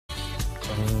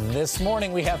This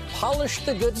morning, we have polished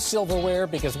the good silverware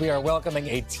because we are welcoming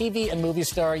a TV and movie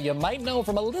star you might know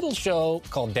from a little show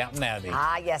called Downton Abbey.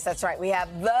 Ah, yes, that's right. We have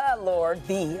the Lord,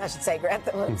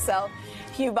 Grantham himself,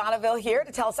 Hugh Bonneville, here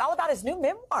to tell us all about his new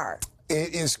memoir.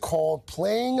 It is called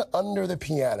Playing Under the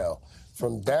Piano,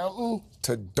 From Downton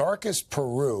to Darkest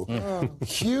Peru.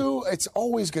 Hugh, it's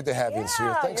always good to have you in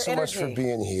studio. Thanks so much for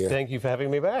being here. Thank you for having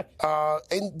me back.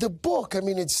 And the book, I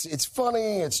mean, it's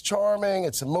funny, it's charming,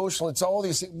 it's emotional, it's all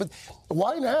these things. But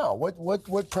why now?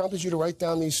 What prompted you to write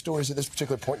down these stories at this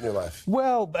particular point in your life?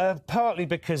 Well, partly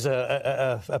because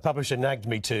a publisher nagged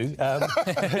me to.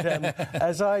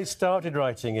 As I started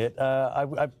writing it,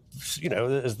 you know,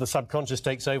 as the subconscious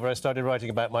takes over, I started writing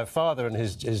about my father and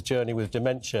his journey with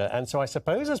dementia. And so I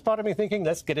suppose there's part of me thinking,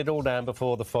 let's get it all down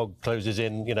before the fog closes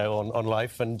in, you know, on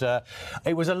life. And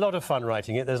it was a lot of fun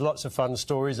writing it. There's lots of fun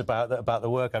stories about the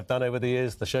work I've done over the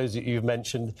years, the shows that you've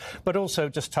mentioned, but also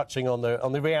just touching on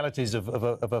the realities of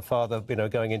a father, you know,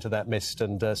 going into that mist.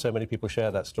 And so many people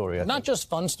share that story. Not just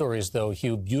fun stories, though,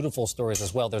 Hugh, beautiful stories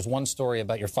as well. There's one story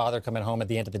about your father coming home at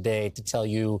the end of the day to tell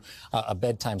you a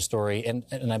bedtime story. And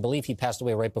I believe he passed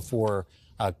away right before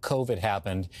COVID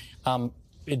happened.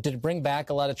 Did it bring back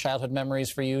a lot of childhood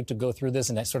memories for you to go through this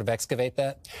and sort of excavate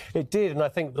that? It did, and I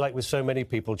think, like with so many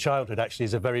people, childhood actually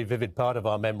is a very vivid part of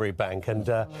our memory bank. And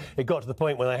it got to the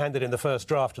point when I handed in the first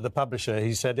draft to the publisher,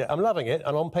 he said, I'm loving it,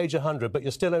 and on page 100, but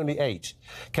you're still only 8.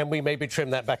 Can we maybe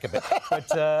trim that back a bit?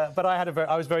 But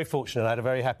I was very fortunate. I had a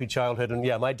very happy childhood, and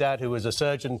yeah, my dad, who was a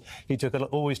surgeon, he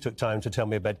always took time to tell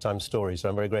me a bedtime story, so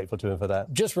I'm very grateful to him for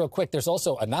that. Just real quick, there's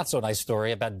also a not-so-nice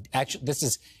story about, actually,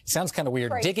 it sounds kind of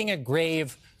weird, digging a grave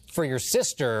for your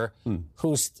sister,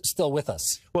 who's still with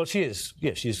us. Well, she is.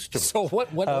 Yeah, she's still. So what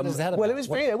is that about? Well, it was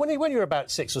when you're about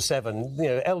 6 or 7, you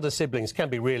know, elder siblings can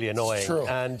be really annoying. It's true.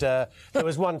 And there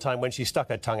was one time when she stuck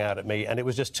her tongue out at me, and it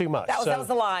was just too much. That was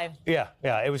the line. Yeah,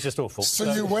 it was just awful.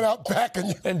 So you went out back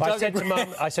and I said to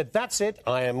Mum, I said, that's it.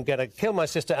 I am going to kill my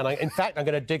sister, and in fact, I'm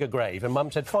going to dig a grave. And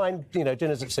Mum said, fine, you know,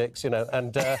 dinner's at 6, you know.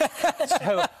 And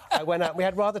so I went out. We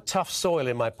had rather tough soil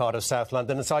in my part of South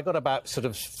London, and so I got about sort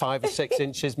of 5 or 6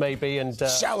 inches maybe, and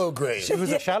shallow grave. It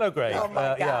was a shallow grave. Oh my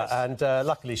gosh. Yeah, and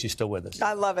luckily she's still with us.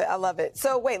 I love it. I love it.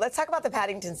 So wait, let's talk about the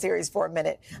Paddington series for a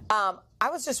minute. I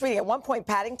was just reading at one point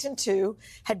Paddington 2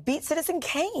 had beat Citizen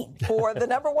Kane for the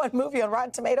 #1 movie on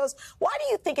Rotten Tomatoes. Why do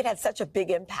you think it had such a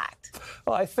big impact?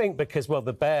 Well, I think because, well,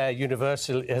 the bear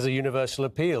has a universal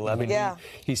appeal. I mean,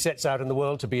 he sets out in the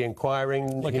world to be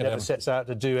inquiring. He never sets out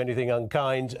to do anything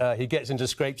unkind. He gets into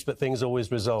scrapes, but things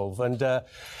always resolve. And,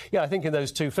 yeah, I think in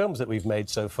those 2 films that we've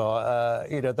made so far,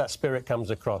 you know, that spirit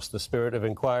comes across, the spirit of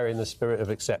inquiry and the spirit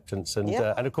of acceptance. And,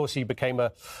 and of course, he became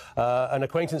an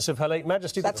acquaintance of Her Late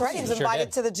Majesty. That's right. He was invited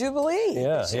to the Jubilee.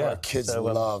 Yeah, Our kids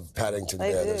love Paddington,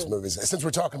 those movies. Since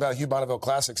we're talking about Hugh Bonneville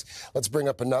classics, let's bring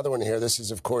up another one here. This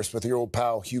is, of course, with your old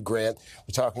pal, Hugh Grant.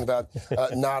 We're talking about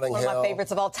Notting Hill. One of my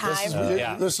favorites of all time.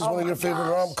 This is one of your favorite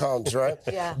rom-coms, right?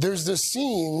 Yeah. There's this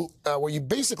scene where you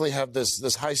basically have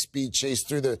this high-speed chase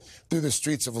through the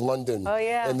streets of London. Oh,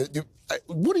 yeah. And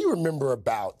what do you remember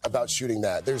about shooting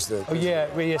that? There's the...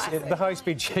 the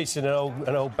high-speed chase in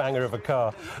an old banger of a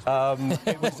car.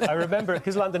 I remember it,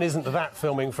 because London isn't that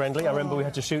filming friendly. I remember we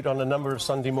had to shoot on a number of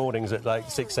Sunday mornings at like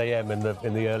 6 a.m. in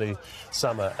the early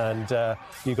summer, and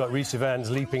you got Rhys Ifans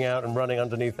leaping out and running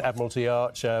underneath Admiralty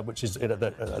Arch, which is at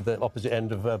the opposite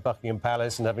end of Buckingham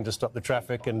Palace, and having to stop the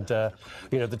traffic, and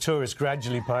you know, the tourists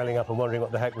gradually piling up and wondering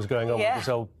what the heck was going on with this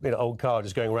old car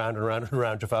just going round and round and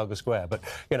round Trafalgar Square. But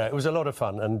you know, it was a lot of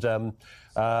fun, and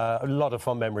a lot of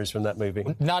fond memories from that movie.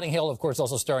 Notting Hill, of course,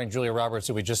 also starring Julia Roberts,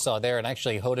 who we just saw there. And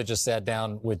actually, Hoda just sat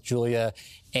down with Julia,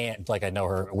 and like I know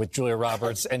her, with Julia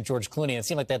Roberts and George Clooney. And it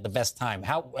seemed like they had the best time.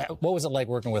 What was it like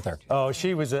working with her? Oh,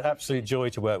 she was an absolute joy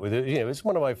to work with. You know, it's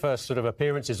one of my first sort of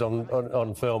appearances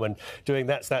on film, and doing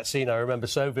that scene I remember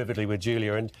so vividly with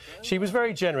Julia. And she was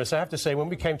very generous, I have to say. When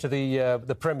we came to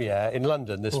the premiere in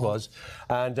London, this was,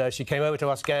 and she came over to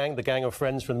us the gang of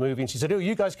friends from the movie, and she said, "Oh,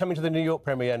 you guys coming to the New York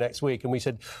premiere next week?" And we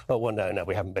said, "Oh, well, no,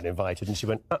 we haven't been invited." And she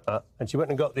went, and she went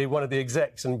and got one of the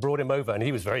execs and brought him over, and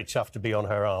he was very chuffed to be on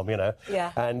her arm, you know.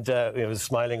 Yeah. And he was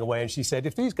smiling away, and she said,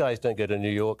 "If these guys don't go to New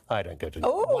York, I don't go to New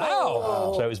York." Oh,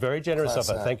 wow. So it was very generous of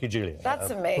her. Thank you, Julia. That's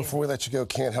amazing. Before we let you go,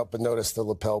 can't help but notice the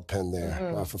lapel pin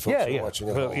there for folks who are watching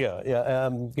at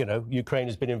home. You know, Ukraine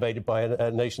has been invaded by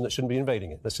a nation that shouldn't be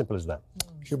invading it. As simple as that.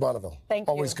 Hugh Bonneville. Thank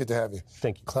you. Always good to have you.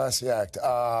 Thank you. Classy act.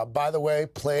 By the way,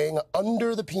 Playing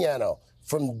Under the Piano,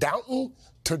 From Downton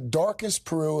to Darkest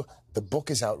Peru. The book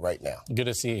is out right now. Good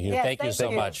to see you, Hugh. Yeah, Thank you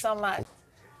so much. So much.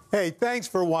 Hey, thanks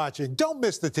for watching. Don't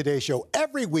miss the Today Show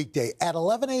every weekday at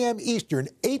 11 a.m. Eastern,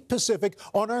 8 Pacific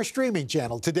on our streaming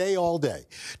channel, Today All Day.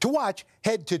 To watch,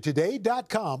 head to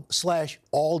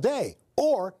today.com/allday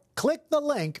or click the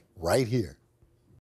link right here.